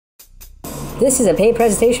This is a paid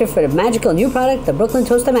presentation for the magical new product, the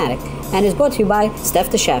Brooklyn-Toast-O-Matic, and is brought to you by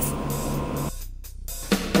Stef The Chef.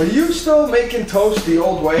 Are you still making toast the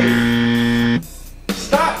old way?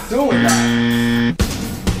 Stop doing that.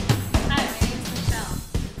 Hi, my name is Michelle.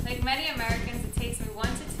 Like many Americans, it takes me 1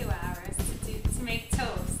 to 2 hours to make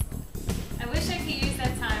toast. I wish I could use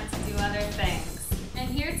that time to do other things.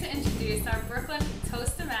 And here to introduce our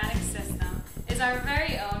Brooklyn-Toast-O-Matic system is our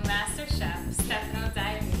very own master chef, Stefano.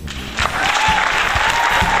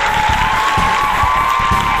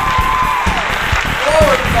 Hello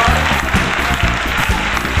everybody.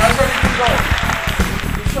 How's everything going?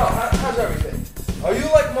 Michelle, how's everything? Are you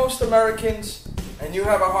like most Americans and you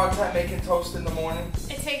have a hard time making toast in the morning?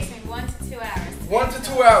 It takes me 1 to 2 hours. 1 to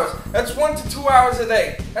 2 hours. That's 1 to 2 hours a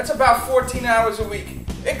day. That's about 14 hours a week.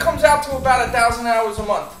 It comes out to about 1,000 hours a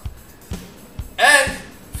month. And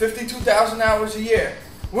 52,000 hours a year.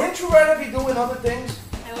 Wouldn't you rather be doing other things?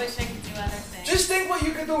 I wish I could do other things. Just think what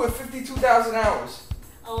you could do with 52,000 hours.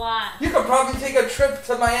 A lot. You could probably take a trip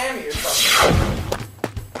to Miami or something.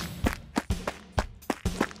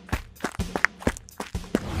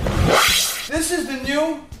 This is the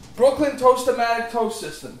new Brooklyn-Toast-O-Matic toast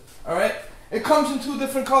system. Alright? It comes in 2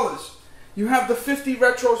 different colors. You have the 50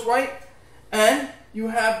 Retros White and you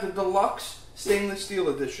have the Deluxe Stainless Steel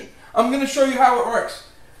Edition. I'm going to show you how it works.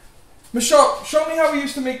 Michelle, show me how we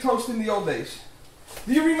used to make toast in the old days.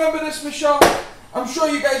 Do you remember this, Michelle? I'm sure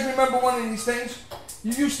you guys remember one of these things.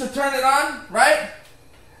 You used to turn it on, right?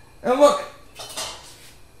 And look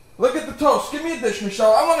at the toast. Give me a dish,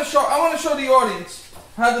 Michelle. I want to show the audience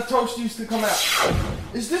how the toast used to come out.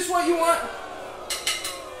 Is this what you want?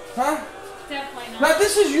 Huh? Definitely not. Now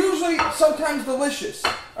this is usually sometimes delicious,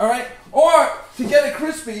 all right? Or to get it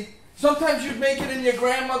crispy, sometimes you'd make it in your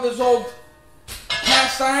grandmother's old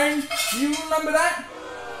cast iron. Do you remember that?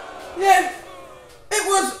 Yeah. It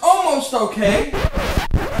was almost okay.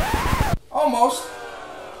 Almost.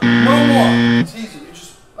 No more. It's easy. You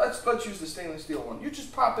just let's use the stainless steel one. You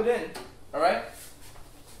just pop it in, all right?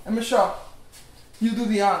 And Michelle, you do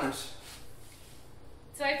the honors.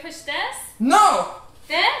 Do I push this? No.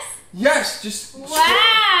 This? Yes. Just.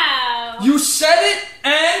 Wow. You set it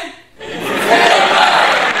and.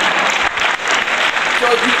 So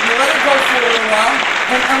you let it go for a little while,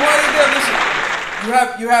 and while you're there, listen.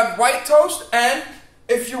 You have white toast, and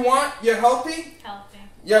if you want, you're healthy. Healthy.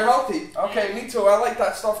 You're healthy. Okay, me too. I like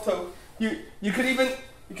that stuff too. You could even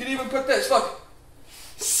put this. Look,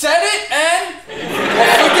 set it and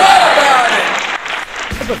forget about it.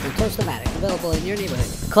 The Brooklyn-Toast-O-Matic, available in your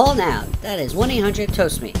neighborhood. Call now. That is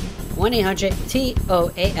 1-800-TOAST-ME.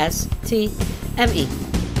 1-800-TOAST-ME.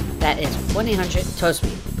 That is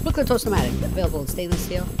 1-800-TOAST-ME. Brooklyn-Toast-O-Matic, available in stainless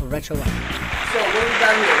steel or retro white. So what do we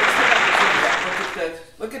got here? Let's take that.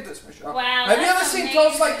 Look at this, Michelle. Wow. Have you ever seen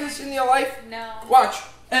toast like this in your life? No. Watch.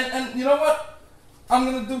 And you know what? I'm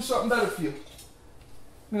gonna do something better for you.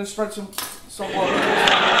 I'm gonna spread some water.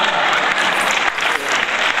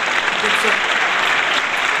 Get some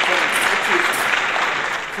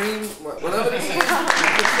cream, whatever this is.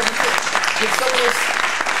 Get some of this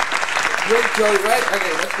grape jelly, right?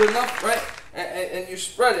 Okay, that's good enough, right? And you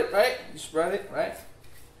spread it, right? You spread it, right?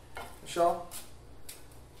 Michelle,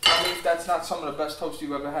 tell me if that's not some of the best toast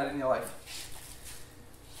you've ever had in your life.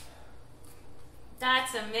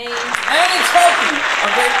 That's amazing. And it's healthy.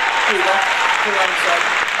 Okay, here you go. Put it on the side.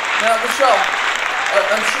 Now, Michelle,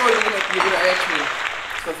 I'm sure you're gonna ask me,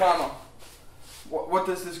 Stefano, what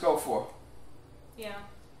does this go for? Yeah.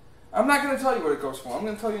 I'm not gonna tell you what it goes for. I'm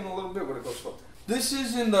gonna tell you in a little bit what it goes for. This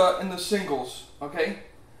is in the singles. Okay.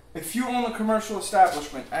 If you own a commercial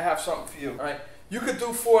establishment, I have something for you. All right. You could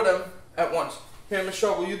do 4 of them at once. Here,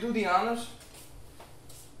 Michelle, will you do the honors?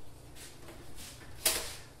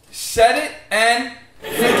 Set it and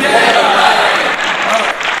forget about it.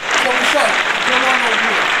 Alright. So Michelle, come on over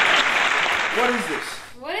here. What is this?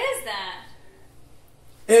 What is that?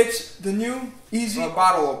 It's the new Easy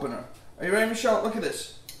bottle opener. Are you ready, Michelle? Look at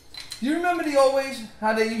this. Do you remember the old ways,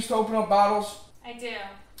 how they used to open up bottles? I do.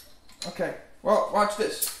 Okay. Well, watch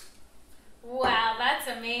this. Wow, that's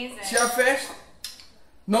amazing. See how fast?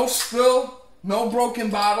 No spill, no broken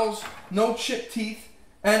bottles, no chipped teeth,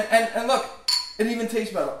 and look, it even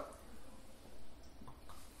tastes better.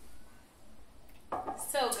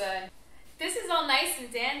 So good. This is all nice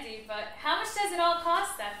and dandy, but how much does it all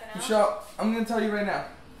cost, Stefano? Michelle, I'm going to tell you right now.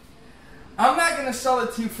 I'm not going to sell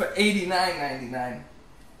it to you for $89.99.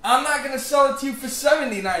 I'm not going to sell it to you for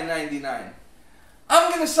 $79.99. I'm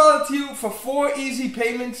going to sell it to you for 4 easy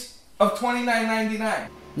payments of $29.99.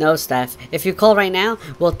 No, Steph. If you call right now,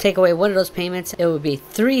 we'll take away one of those payments. It would be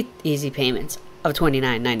 3 easy payments of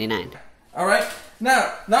 $29.99. All right?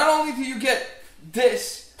 Now, not only do you get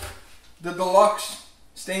this, the deluxe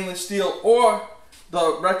stainless steel or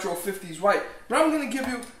the retro 50s white, but I'm going to give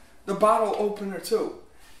you the bottle opener too.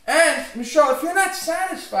 And Michelle, if you're not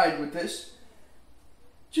satisfied with this,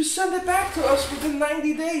 just send it back to us within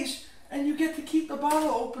 90 days and you get to keep the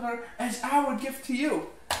bottle opener as our gift to you.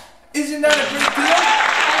 Isn't that a great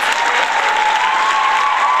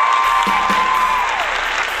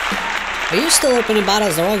deal? Are you still opening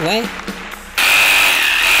bottles the wrong way?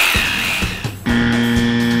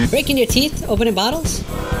 Breaking your teeth opening bottles?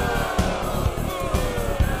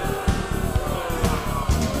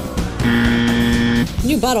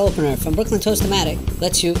 New bottle opener from Brooklyn-Toast-O-Matic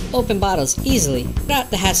lets you open bottles easily without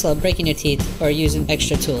the hassle of breaking your teeth or using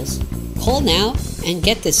extra tools. Call now and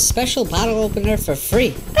get this special bottle opener for free.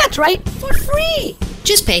 That's right, for free!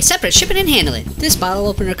 Just pay separate shipping and handling. This bottle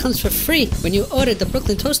opener comes for free when you order the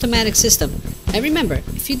Brooklyn-Toast-O-Matic system. And remember,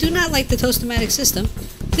 if you do not like the Toast-O-Matic system,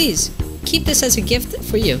 please keep this as a gift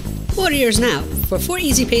for you. Order yours now for 4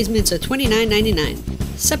 easy payments of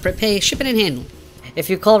 $29.99. Separate pay shipping and handling. If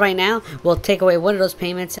you call right now, we'll take away one of those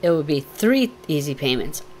payments. It will be 3 easy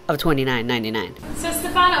payments of $29.99. So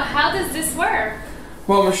Stefano, how does this work?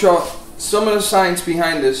 Well, Michelle, some of the science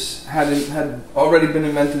behind this had already been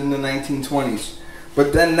invented in the 1920s.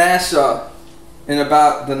 But then NASA, in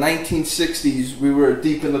about the 1960s, we were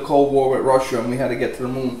deep in the Cold War with Russia and we had to get to the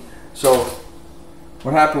moon. So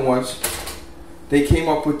what happened was they came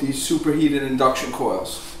up with these superheated induction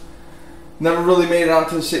coils. Never really made it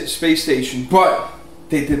onto the space station, but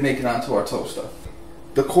they did make it onto our toaster.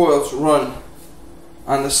 The coils run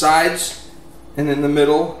on the sides and in the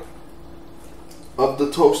middle of the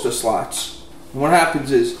toaster slots. And what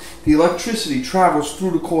happens is the electricity travels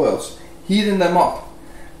through the coils, heating them up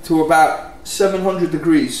to about 700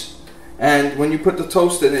 degrees. And when you put the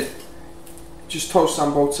toast in it, it just toasts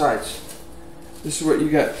on both sides. This is what you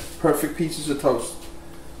get, perfect pieces of toast.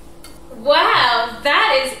 Wow,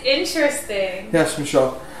 that is interesting. Yes,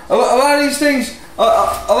 Michelle. A lot of these things, a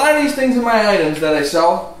lot of these things in my items that I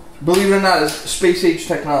sell, believe it or not, is space age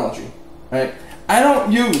technology. Right? I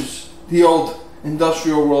don't use the old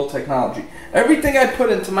industrial world technology. Everything I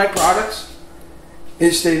put into my products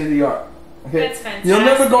is state of the art. Okay? That's fantastic. You'll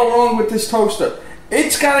never go wrong with this toaster.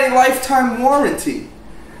 It's got a lifetime warranty.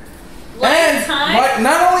 Lifetime? And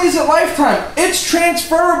not only is it lifetime, it's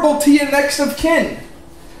transferable to your next of kin.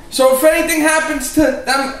 So if anything happens to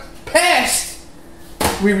them past,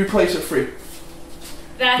 we replace it free.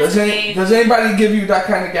 That's amazing. Does anybody give you that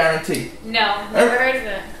kind of guarantee? No, never heard of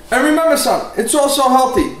it. And remember something, it's also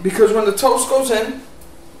healthy because when the toast goes in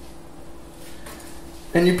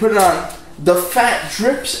and you put it on, the fat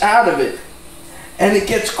drips out of it and it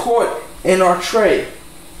gets caught in our tray.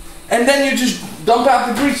 And then you just dump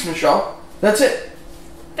out the grease, Michelle. That's it.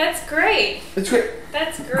 That's great. It's great.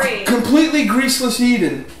 That's great. Completely greaseless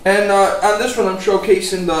eating. And on this one I'm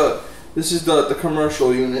showcasing this is the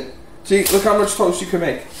commercial unit. See, look how much toast you can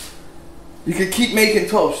make. You could keep making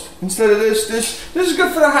toast. Instead of this is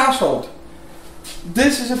good for the household.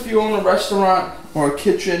 This is if you own a restaurant or a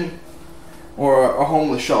kitchen or a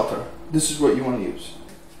homeless shelter. This is what you want to use.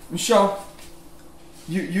 Michelle,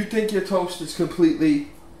 you think your toast is completely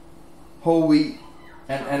whole wheat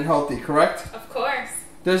and healthy, correct? Of course.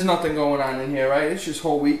 There's nothing going on in here, right? It's just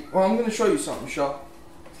whole wheat. Well, I'm going to show you something, Michelle.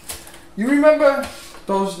 You remember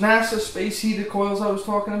those NASA space heated coils I was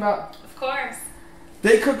talking about? Of course.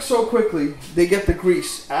 They cook so quickly, they get the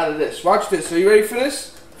grease out of this. Watch this. Are you ready for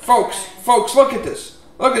this? Folks, look at this.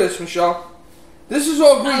 Look at this, Michelle. This is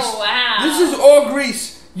all grease. Oh, wow. This is all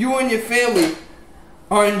grease you and your family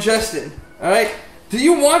are ingesting, all right? Do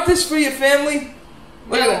you want this for your family?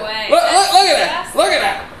 Look No at that. way. Look at That's that. Look at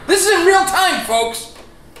that. This is in real time, folks.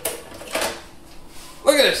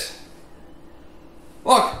 Look at this.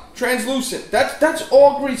 Look, translucent. That's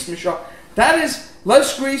all grease, Michelle. That is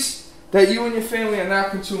less grease that you and your family are now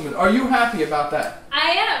consuming. Are you happy about that? I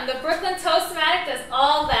am. The Brooklyn-Toast-O-Matic does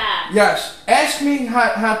all that. Yes. Ask me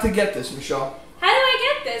how to get this, Michelle. How do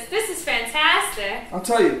I get this? This is fantastic. I'll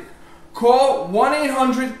tell you. Call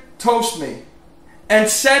 1-800-TOAST-ME and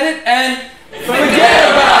set it and forget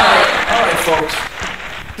about it. All right,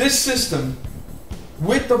 folks. This system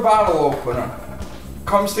with the bottle opener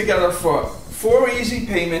comes together for 4 easy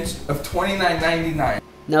payments of $29.99.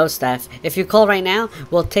 No, Steph. If you call right now,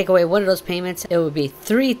 we'll take away one of those payments. It will be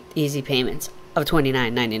 3 easy payments of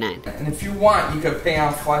 $29.99. And if you want, you can pay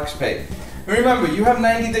on FlexPay. And remember, you have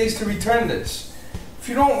 90 days to return this. If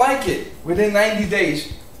you don't like it within 90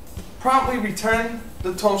 days, promptly return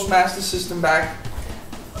the Toastmaster system back,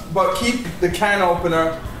 but keep the can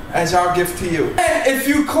opener as our gift to you. And if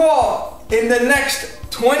you call in the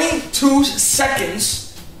next 22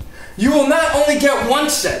 seconds, you will not only get one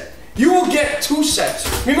set, you will get 2 sets.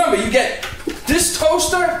 Remember, you get this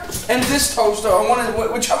toaster and this toaster, or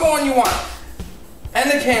whichever one you want,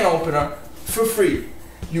 and the can opener for free.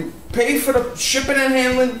 You pay for the shipping and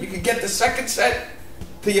handling, you can get the second set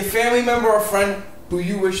to your family member or friend who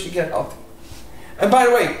you wish to get healthy. And by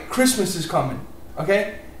the way, Christmas is coming,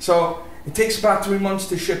 okay? So it takes about 3 months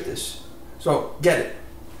to ship this. So get it.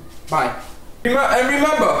 Bye. And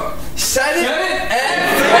remember, set it and